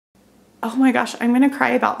Oh my gosh, I'm gonna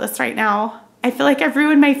cry about this right now. I feel like I've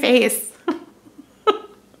ruined my face.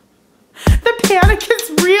 The panic is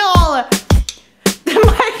real.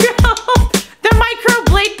 The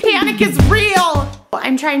Microblade Panic is real.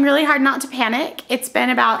 I'm trying really hard not to panic. It's been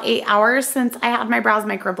about 8 hours since I had my brows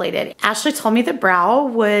microbladed. Ashley told me the brow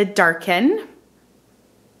would darken.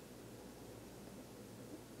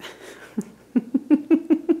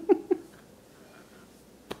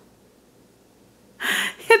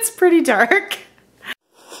 It's pretty dark.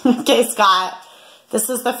 Okay, Scott, this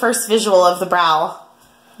is the first visual of the brow.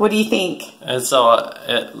 What do you think? And so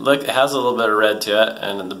it has a little bit of red to it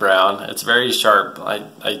and the brown. It's very sharp. I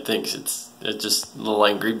think it's just a little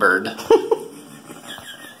angry bird.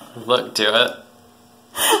 Look to it.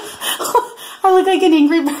 I look like an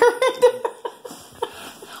angry bird.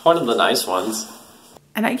 One of the nice ones.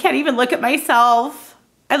 And I can't even look at myself.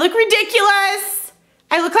 I look ridiculous.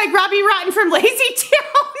 I look like Robbie Rotten from Lazy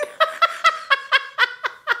Town.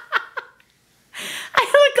 I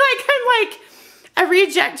look like I'm like a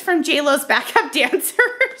reject from J-Lo's Backup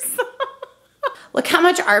Dancers. Look how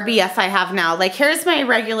much RBF I have now. Like, here's my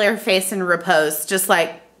regular face in repose, just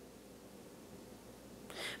like,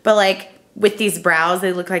 but like with these brows,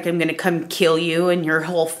 they look like I'm gonna come kill you and your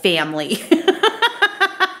whole family.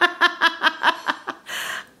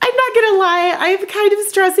 I'm not gonna lie, I'm kind of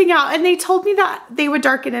stressing out, and they told me that they would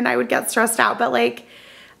darken and I would get stressed out, but like,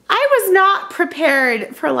 I was not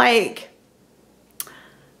prepared for like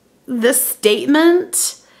the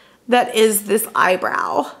statement that is this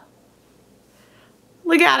eyebrow.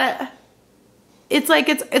 Look at it. It's like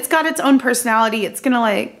it's got its own personality. It's gonna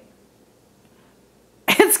like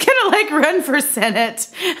run for Senate.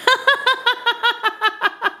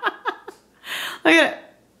 Look at it.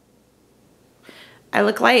 I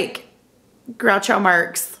look like Groucho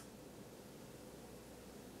Marx.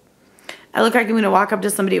 I look like I'm gonna walk up to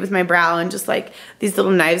somebody with my brow and just like these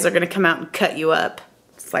little knives are gonna come out and cut you up.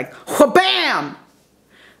 It's like, wha-bam!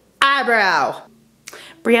 Eyebrow.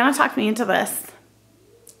 Brianna talked me into this.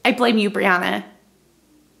 I blame you, Brianna.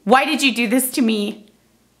 Why did you do this to me?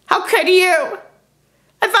 How could you?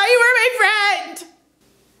 I thought you were my friend.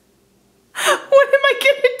 What am I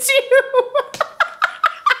gonna do?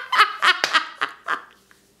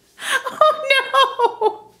 Oh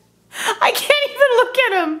no! I can't even look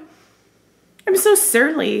at him. I'm so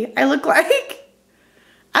surly. I look like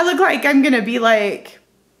I'm gonna be like,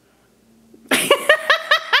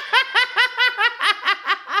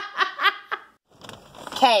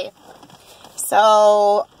 okay,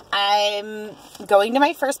 so I'm going to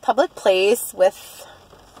my first public place with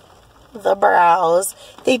the brows.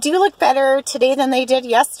 They do look better today than they did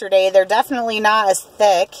yesterday. They're definitely not as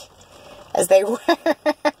thick as they were.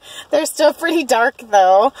 They're still pretty dark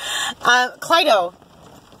though. Clydo,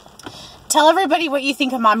 tell everybody what you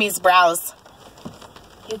think of Mommy's brows.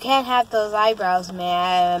 You can't have those eyebrows,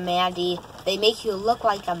 Mandy. They make you look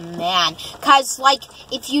like a man. Cause like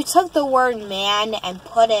if you took the word man and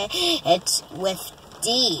put it with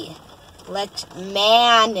D, like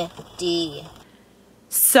Mandy.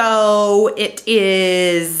 So it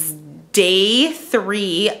is day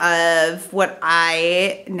 3 of what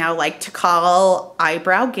I now like to call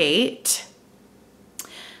eyebrow gate.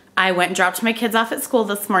 I went and dropped my kids off at school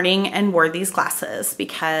this morning and wore these glasses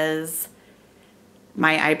because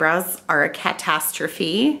my eyebrows are a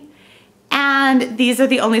catastrophe. And these are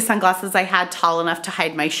the only sunglasses I had tall enough to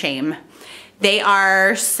hide my shame. They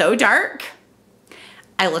are so dark.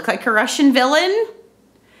 I look like a Russian villain.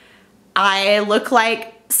 I look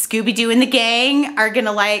like Scooby-Doo and the gang are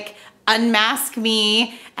gonna like unmask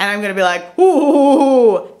me and I'm gonna be like,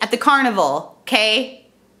 ooh, at the carnival, okay?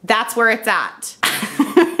 That's where it's at.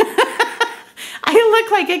 I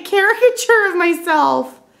look like a caricature of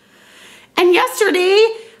myself. And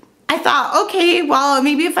yesterday I thought, okay, well,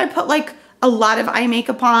 maybe if I put like a lot of eye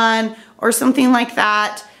makeup on or something like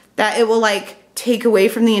that, that it will like take away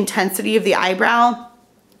from the intensity of the eyebrow.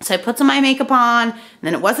 So I put some eye makeup on, and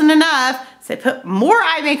then it wasn't enough, so I put more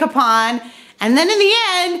eye makeup on, and then in the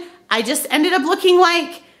end, I just ended up looking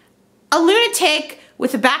like a lunatic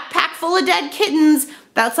with a backpack full of dead kittens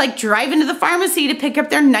that's like driving to the pharmacy to pick up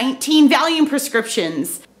their 19 Valium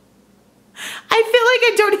prescriptions. I feel like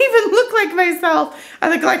I don't even look like myself. I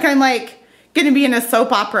look like I'm like gonna be in a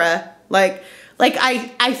soap opera. Like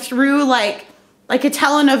I threw like a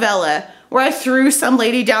telenovela where I threw some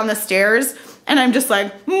lady down the stairs and I'm just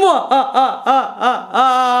like,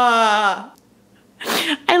 I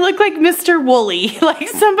look like Mr. Woolly. Like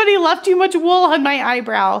somebody left too much wool on my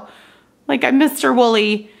eyebrow. Like I'm Mr.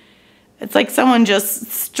 Woolly. It's like someone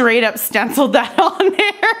just straight up stenciled that on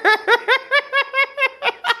there.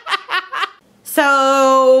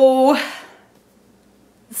 So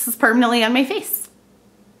permanently on my face.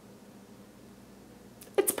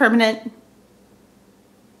 It's permanent.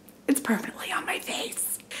 It's permanently on my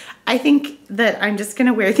face. I think that I'm just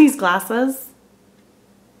gonna wear these glasses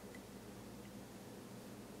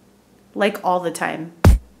like all the time.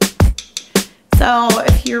 So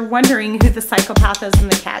if you're wondering who the psychopath is in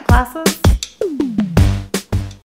the cat glasses,